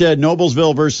versus Homestead,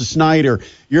 Noblesville versus Snyder.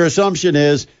 Your assumption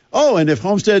is, oh, and if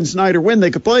Homestead and Snyder win, they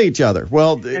could play each other.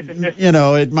 Well,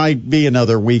 it might be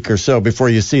another week or so before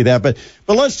you see that. But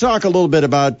let's talk a little bit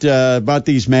about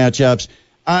these matchups.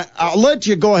 I'll let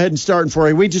you go ahead and start for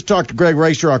you. We just talked to Greg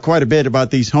Rakestraw quite a bit about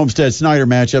these Homestead-Snyder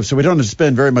matchups, so we don't have to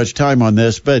spend very much time on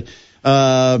this. But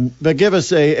give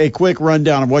us a quick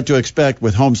rundown of what to expect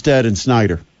with Homestead and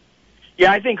Snyder.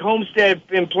 Yeah, I think Homestead have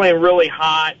been playing really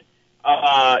hot.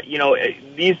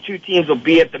 These two teams will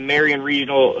be at the Marion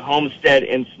Regional, Homestead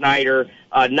and Snyder,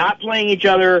 not playing each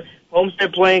other.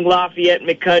 Homestead playing Lafayette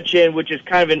McCutcheon, which is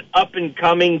kind of an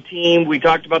up-and-coming team. We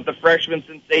talked about the freshman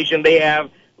sensation they have,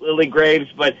 Lily Graves,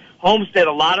 but Homestead,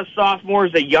 a lot of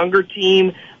sophomores, a younger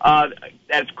team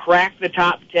that's cracked the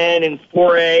top 10 in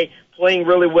 4A, playing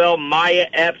really well. Maya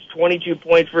Epps, 22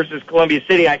 points versus Columbia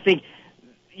City. I think,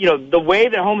 the way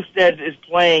that Homestead is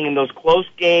playing in those close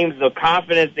games, the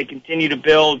confidence they continue to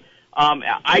build,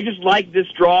 I just like this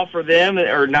draw for them,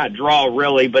 or not draw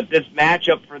really, but this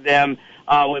matchup for them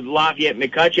with Lafayette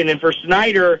McCutcheon. And for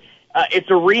Snyder, it's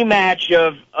a rematch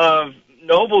of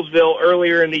Noblesville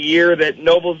earlier in the year that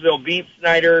Noblesville beat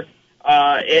Snyder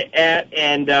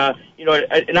an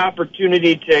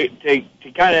opportunity to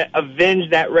kind of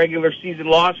avenge that regular season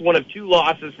loss, one of 2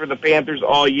 losses for the Panthers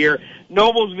all year.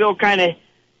 Noblesville kind of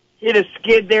hit a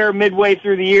skid there midway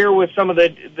through the year with some of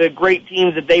the great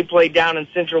teams that they played down in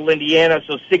Central Indiana,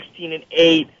 so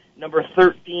 16-8, number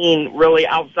 13 really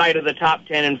outside of the top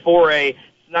 10 in 4A.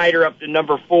 Snyder up to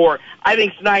number 4. I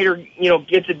think Snyder,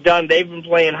 gets it done. They've been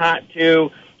playing hot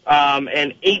too,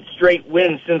 and 8 straight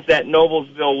wins since that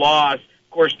Noblesville loss.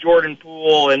 Of course, Jordan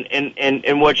Poole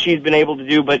and what she's been able to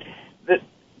do, but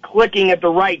clicking at the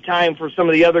right time for some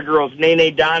of the other girls.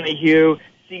 Nene Donahue,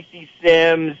 Cece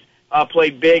Sims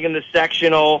played big in the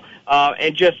sectional,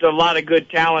 and just a lot of good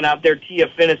talent out there. Tia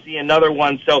Finnessy, another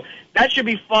one. So that should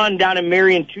be fun down in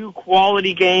Marion. 2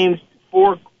 quality games,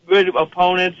 4 good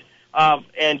opponents.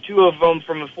 And 2 of them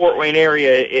from the Fort Wayne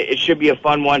area. It should be a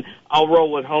fun one. I'll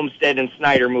roll with Homestead and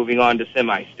Snyder moving on to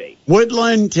semi-state.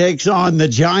 Woodland takes on the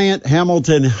giant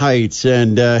Hamilton Heights,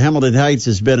 and Hamilton Heights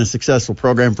has been a successful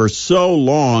program for so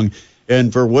long,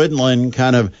 and for Woodland,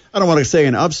 kind of, I don't want to say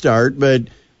an upstart, but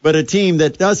a team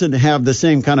that doesn't have the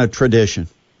same kind of tradition.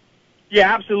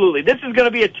 Yeah, absolutely. This is going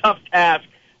to be a tough task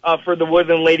for the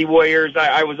Woodland Lady Warriors.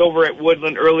 I was over at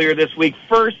Woodland earlier this week.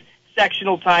 First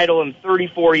sectional title in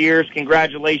 34 years.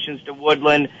 Congratulations to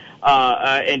Woodland.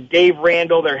 And Dave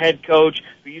Randall, their head coach,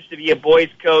 who used to be a boys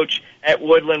coach at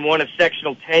Woodland, won a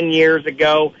sectional 10 years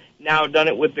ago, now done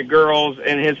it with the girls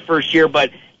in his first year.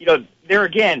 But, there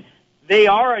again, they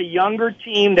are a younger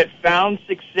team that found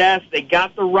success. They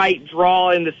got the right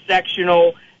draw in the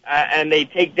sectional, and they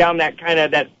take down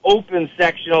that open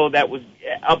sectional that was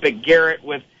up at Garrett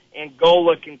with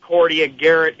Angola, Concordia,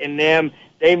 Garrett, and them.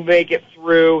 They make it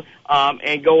through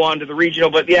and go on to the regional.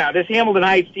 But, yeah, this Hamilton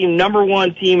Heights team, number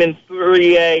 1 team in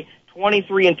 3A,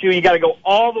 23-2. You got to go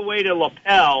all the way to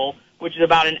LaPel, which is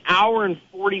about an hour and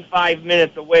 45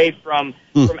 minutes away from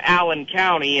Allen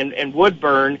County and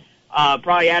Woodburn.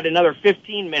 Probably add another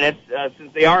 15 minutes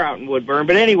since they are out in Woodburn.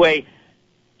 But anyway,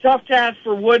 tough task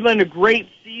for Woodland, a great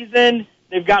season.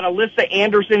 They've got Alyssa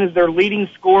Anderson as their leading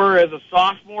scorer as a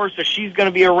sophomore, so she's going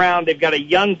to be around. They've got a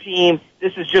young team.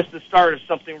 This is just the start of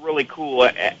something really cool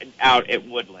out at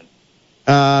Woodland.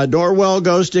 Norwell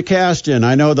goes to Caston.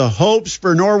 I know the hopes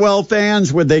for Norwell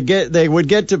fans they would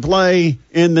get to play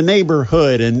in the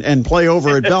neighborhood and play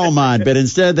over at Belmont, but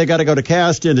instead they got to go to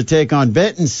Caston to take on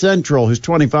Benton Central, who's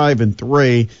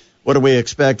 25-3. What do we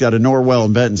expect out of Norwell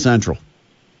and Benton Central?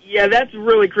 Yeah, that's a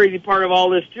really crazy part of all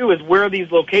this, too, is where these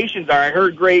locations are. I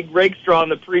heard Greg Rakestraw in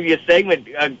the previous segment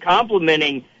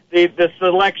complimenting the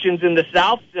selections in the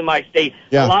South semi-state.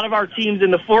 Yeah. A lot of our teams in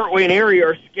the Fort Wayne area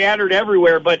are scattered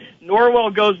everywhere, but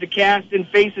Norwell goes to Caston,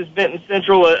 faces Benton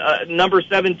Central, a number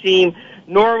 7 team.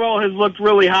 Norwell has looked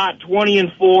really hot,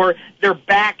 20-4. They're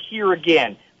back here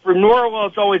again. For Norwell,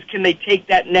 it's always, can they take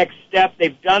that next step?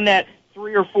 They've done that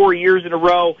 3 or 4 years in a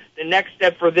row. The next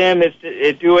step for them is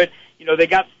to do it. You know, they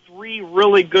got 3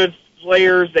 really good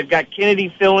players. They've got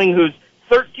Kennedy Filling, who's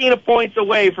 13 points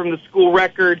away from the school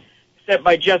record set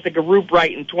by Jessica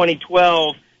Rupright in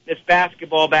 2012, Miss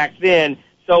Basketball back then.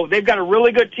 So they've got a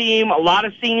really good team, a lot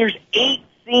of seniors, 8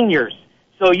 seniors.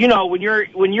 So, you know, when you're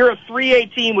a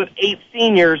 3A team with 8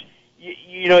 seniors,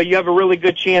 you know, you have a really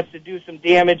good chance to do some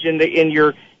damage in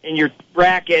your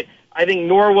bracket. I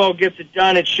think Norwell gets it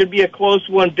done. It should be a close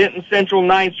one. Benton Central,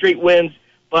 9 straight wins.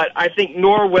 But I think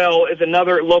Norwell is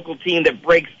another local team that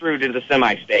breaks through to the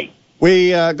semi-state.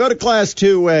 We go to Class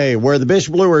 2A, where the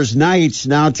Bishop Luers Knights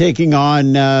now taking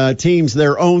on teams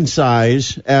their own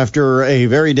size after a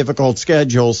very difficult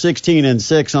schedule,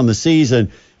 16-6 on the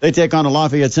season. They take on a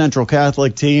Lafayette Central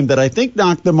Catholic team that I think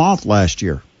knocked them off last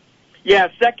year. Yeah,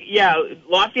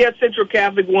 Lafayette Central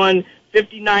Catholic won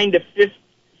 59-50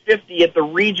 at the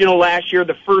regional last year,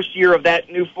 the first year of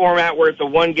that new format where it's a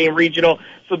 1-game regional.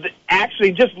 So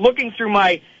actually, just looking through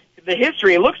the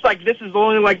history, it looks like this is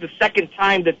only like the second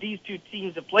time that these two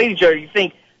teams have played each other. You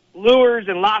think Luers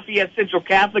and Lafayette Central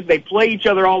Catholic, they play each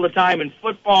other all the time in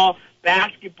football,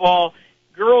 basketball.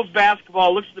 Girls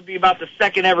basketball looks to be about the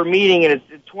second ever meeting, and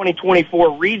it's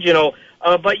 2024 regional.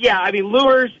 But yeah, I mean,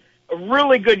 Luers, a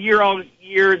really good year all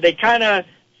year. They kind of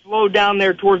slowed down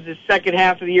there towards the second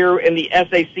half of the year, and the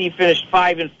SAC finished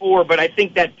 5-4. But I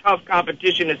think that tough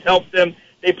competition has helped them.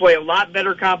 They play a lot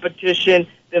better competition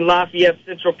than Lafayette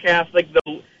Central Catholic.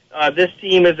 This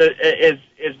team has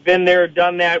been there,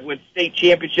 done that with state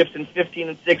championships in 15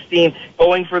 and 16,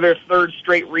 going for their 3rd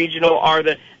straight regional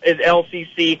is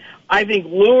LCC. I think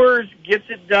Luers gets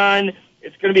it done.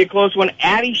 It's going to be a close one.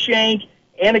 Addie Shank,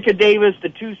 Annika Davis, the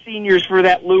 2 seniors for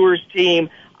that Luers team,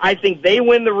 I think they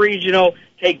win the regional,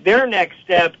 take their next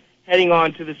step, heading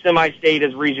on to the semi-state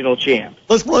as regional champs.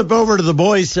 Let's flip over to the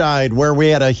boys' side, where we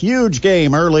had a huge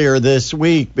game earlier this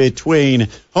week between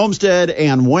Homestead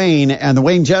and Wayne, and the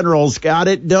Wayne Generals got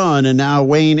it done, and now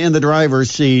Wayne in the driver's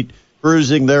seat,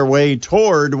 cruising their way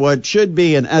toward what should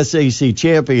be an SAC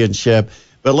championship.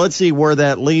 But let's see where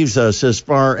that leaves us as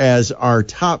far as our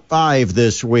top 5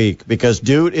 this week, because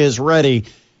Dude is ready,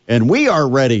 and we are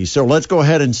ready. So let's go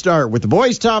ahead and start with the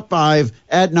boys' top 5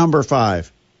 at number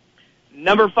 5.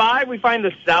 Number 5, we find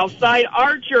the Southside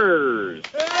Archers.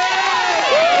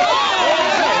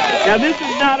 Now, this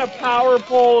is not a power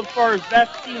poll as far as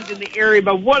best teams in the area,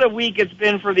 but what a week it's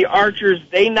been for the Archers.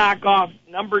 They knock off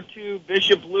number 2,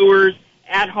 Bishop Luers,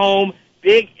 at home.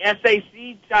 Big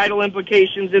SAC title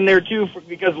implications in there, too,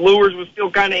 because Luers was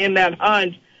still kind of in that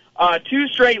hunt. 2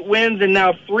 straight wins, and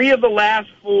now 3 of the last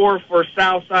 4 for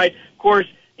Southside. Of course,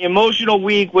 emotional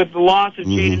week with the loss of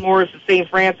Jaden Morris, the St.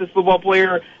 Francis football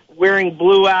player, wearing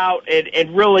blue out,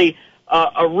 and really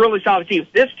a really solid team.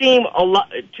 This team,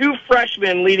 2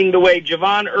 freshmen leading the way,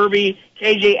 Javon Irby,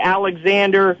 KJ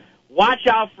Alexander. Watch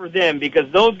out for them,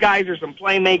 because those guys are some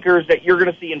playmakers that you're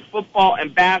going to see in football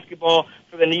and basketball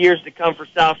for the years to come for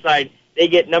Southside. They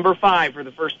get number 5 for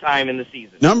the first time in the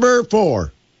season. Number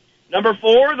 4. Number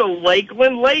 4, the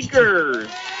Lakeland Lakers.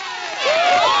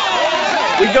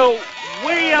 We go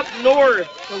way up north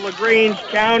to LaGrange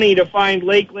County to find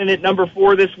Lakeland at number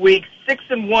 4 this week.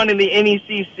 6-1 in the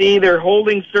NECC. They're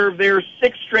holding serve there.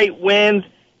 6 straight wins.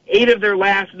 8 of their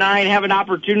last 9 have an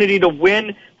opportunity to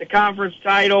win the conference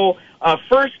title.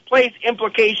 First place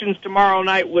implications tomorrow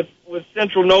night with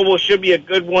Central Noble should be a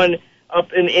good one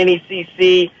up in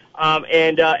NECC.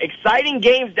 And exciting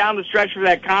games down the stretch for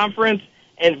that conference,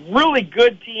 and really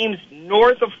good teams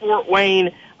north of Fort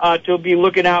Wayne to be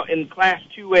looking out in Class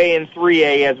 2A and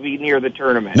 3A as we near the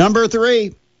tournament. Number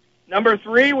 3. Number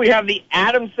 3, we have the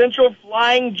Adams Central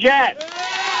Flying Jets.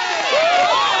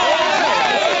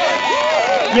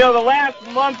 You know, the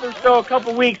last month or so, a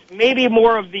couple weeks, maybe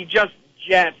more of the just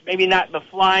Jets, maybe not the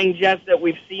Flying Jets that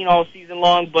we've seen all season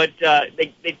long, but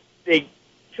they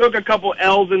took a couple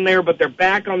L's in there, but they're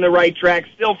back on the right track.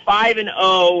 Still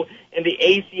 5-0 in the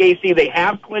ACAC. They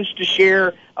have clinched a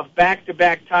share of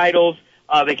back-to-back titles.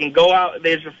 They can go out.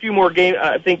 There's a few more games.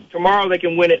 I think tomorrow they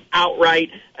can win it outright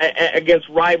against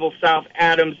rival South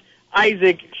Adams.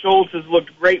 Isaac Schultz has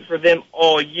looked great for them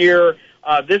all year.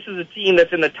 This is a team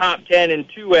that's in the top 10 in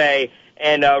 2A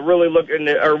and really looking,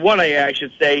 or 1A, I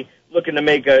should say, looking to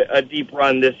make a deep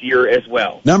run this year as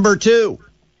well. Number 2.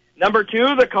 Number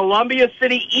 2, the Columbia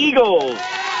City Eagles.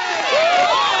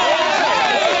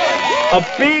 A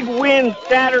big win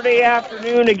Saturday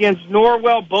afternoon against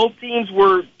Norwell. Both teams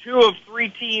were 2 of 3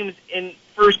 teams in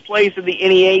first place of the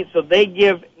NE8, so they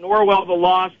give Norwell the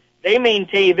loss. They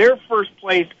maintain their first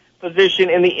place position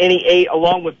in the NE8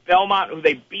 along with Belmont, who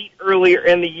they beat earlier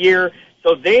in the year.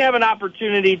 So they have an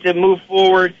opportunity to move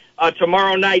forward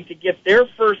tomorrow night to get their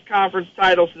first conference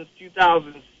title since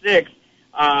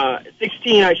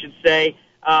 2016, I should say.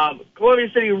 Columbia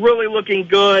City really looking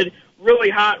good, really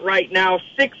hot right now.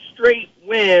 6 straight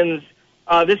wins.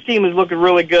 This team is looking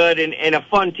really good and a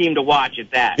fun team to watch at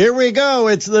that. Here we go.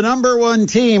 It's the number 1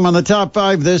 team on the top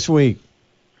 5 this week.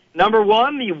 Number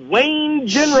 1, the Wayne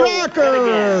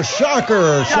Generals.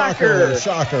 Shocker.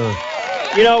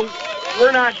 You know,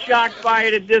 we're not shocked by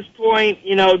it at this point.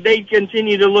 You know, they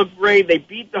continue to look great. They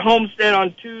beat the Homestead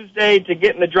on Tuesday to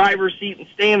get in the driver's seat and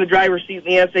stay in the driver's seat in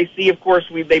the SAC. Of course,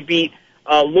 they beat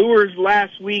Lures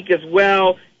last week as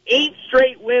well. 8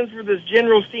 straight wins for this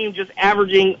Generals team, just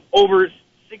averaging over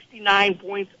 69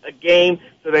 points a game.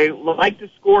 So they like to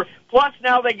score. Plus,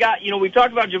 now they got, we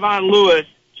talked about Javon Lewis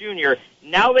Jr.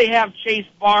 Now they have Chase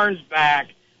Barnes back,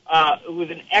 who's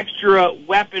an extra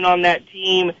weapon on that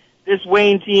team. This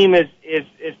Wayne team is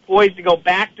poised to go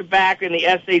back-to-back in the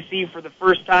SAC for the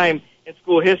first time in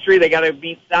school history. They got to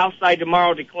beat Southside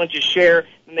tomorrow to clinch a share,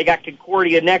 and they got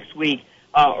Concordia next week.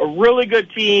 A really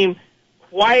good team,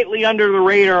 quietly under the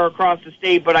radar across the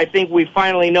state, but I think we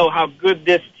finally know how good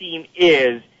this team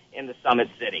is in the Summit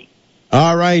City.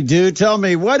 All right, dude, tell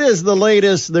me, what is the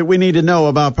latest that we need to know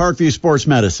about Parkview Sports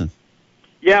Medicine?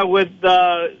 Yeah, with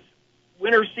the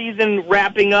winter season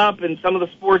wrapping up and some of the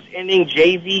sports ending,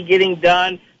 JV getting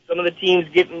done, some of the teams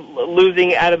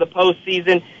losing out of the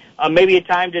postseason, maybe a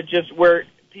time to just where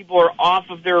people are off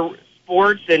of their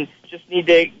sports and just need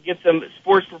to get some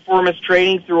sports performance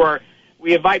training through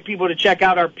we invite people to check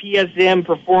out our PSM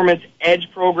Performance Edge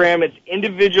program. It's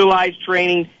individualized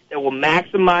training that will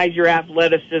maximize your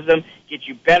athleticism, get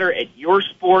you better at your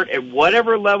sport at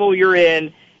whatever level you're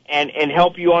in, and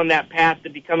help you on that path to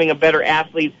becoming a better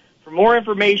athlete. For more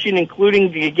information,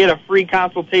 including to get a free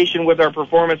consultation with our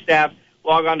performance staff,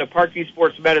 log on to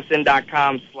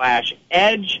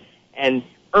parkviewsportsmedicine.com/edge and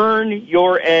earn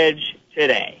your edge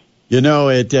today. You know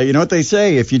what they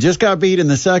say, if you just got beat in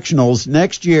the sectionals,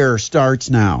 next year starts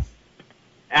now.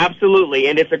 Absolutely,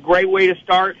 and it's a great way to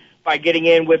start by getting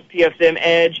in with PSM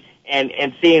Edge and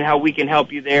seeing how we can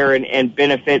help you there and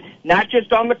benefit, not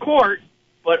just on the court,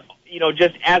 but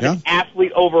just as an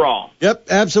athlete overall. Yep,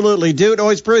 absolutely. Dude,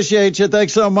 always appreciate you.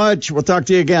 Thanks so much. We'll talk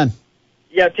to you again.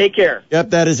 Yeah, take care.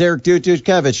 Yep, that is Eric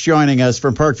Dutkiewicz joining us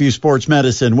from Parkview Sports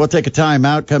Medicine. We'll take a time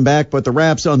out, come back, put the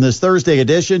wraps on this Thursday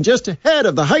edition, just ahead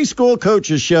of the high school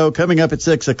coaches show coming up at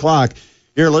 6 o'clock.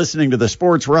 You're listening to the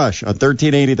Sports Rush on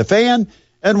 1380 The Fan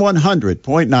and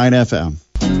 100.9 FM.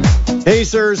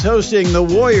 Pacers hosting the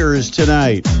Warriors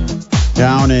tonight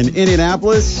down in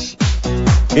Indianapolis.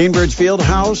 Cambridge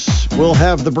Fieldhouse will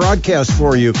have the broadcast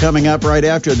for you coming up right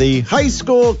after the high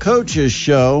school coaches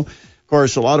show. Of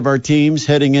course, a lot of our teams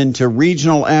heading into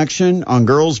regional action on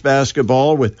girls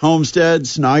basketball with Homestead,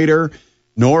 Snyder,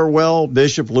 Norwell,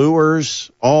 Bishop Lures,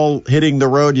 all hitting the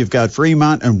road. You've got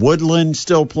Fremont and Woodland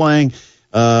still playing.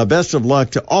 Best of luck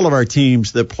to all of our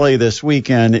teams that play this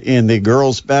weekend in the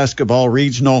girls basketball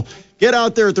regional. Get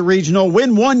out there at the regional,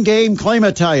 win one game, claim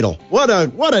a title. What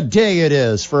a day it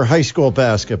is for high school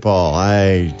basketball.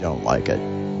 I don't like it.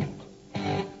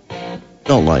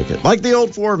 Don't like it. Like the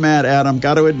old format, Adam,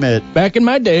 got to admit. Back in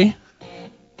my day.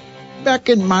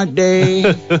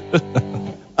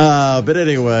 But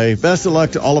anyway, best of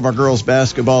luck to all of our girls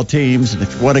basketball teams. And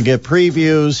if you want to get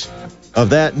previews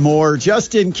of that and more,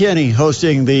 Justin Kinney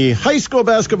hosting the high school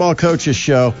basketball coaches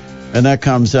show, and that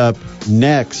comes up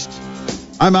next.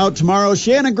 I'm out tomorrow.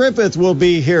 Shannon Griffith will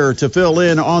be here to fill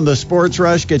in on the Sports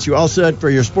Rush, get you all set for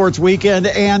your sports weekend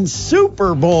and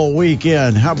Super Bowl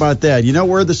weekend. How about that? You know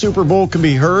where the Super Bowl can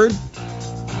be heard?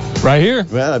 Right here.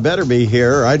 Well, I better be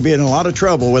here. I'd be in a lot of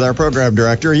trouble with our program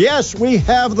director. Yes, we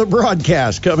have the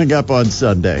broadcast coming up on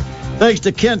Sunday. Thanks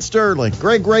to Kent Sterling,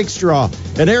 Greg Rakestraw,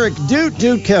 and Eric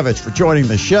Dutkiewicz for joining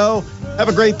the show. Have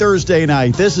a great Thursday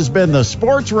night. This has been the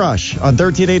Sports Rush on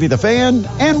 1380 The Fan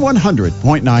and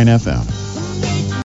 100.9 FM.